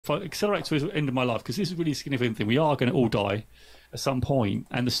if I accelerate to the end of my life, because this is really a significant thing, we are going to all die at some point,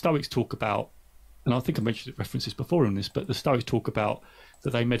 and the Stoics talk about, and I think I mentioned references before in this, but the Stoics talk about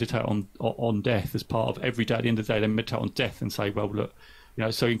that they meditate on death as part of every day. At the end of the day, they meditate on death and say, well, look,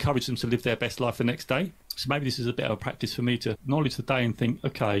 so encourage them to live their best life the next day. So maybe this is a bit of a practice for me to acknowledge the day and think,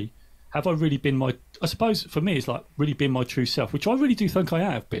 okay, have I really been I suppose for me, it's like really been my true self, which I really do think I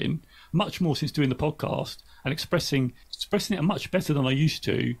have been, much more since doing the podcast and expressing it much better than I used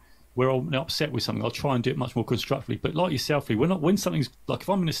to. Where I'm upset with something, I'll try and do it much more constructively. But like yourself, Lee, when something's like, if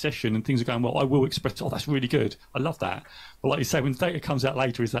I'm in a session and things are going well, I will express, oh, that's really good. I love that. But like you say, when the data comes out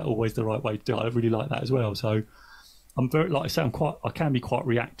later, is that always the right way to do it? I really like that as well. So I'm very, like I say, I can be quite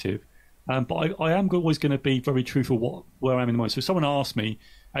reactive. But I am always going to be very truthful where I am in the moment. So if someone asks me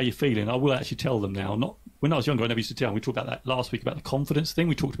how you're feeling, I will actually tell them now. Not when I was younger, I never used to tell them. We talked about that last week about the confidence thing.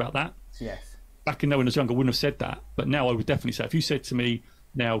 We talked about that. Yes. Back in when I was younger, I wouldn't have said that. But now I would definitely say, if you said to me,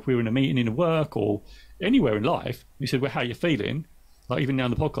 now, if we were in a meeting in work or anywhere in life, you said, well, how are you feeling? Like even now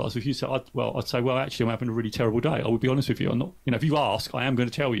in the podcast, if you said, I'd say, well, actually, I'm having a really terrible day. I would be honest with you. I'm not, if you ask, I am going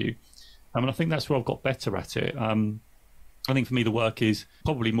to tell you. And I think that's where I've got better at it. I think for me, the work is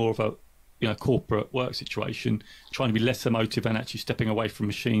probably more of a corporate work situation, trying to be less emotive and actually stepping away from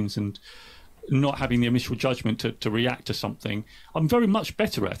machines and not having the initial judgment to react to something. I'm very much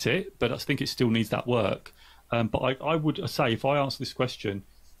better at it, but I think it still needs that work. But I would say, if I answer this question,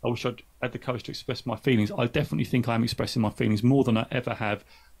 I wish I'd had the courage to express my feelings. I definitely think I'm expressing my feelings more than I ever have.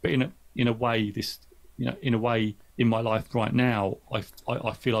 But in a way, in my life right now, I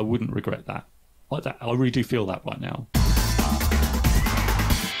feel I wouldn't regret that. Like that, I really do feel that right now.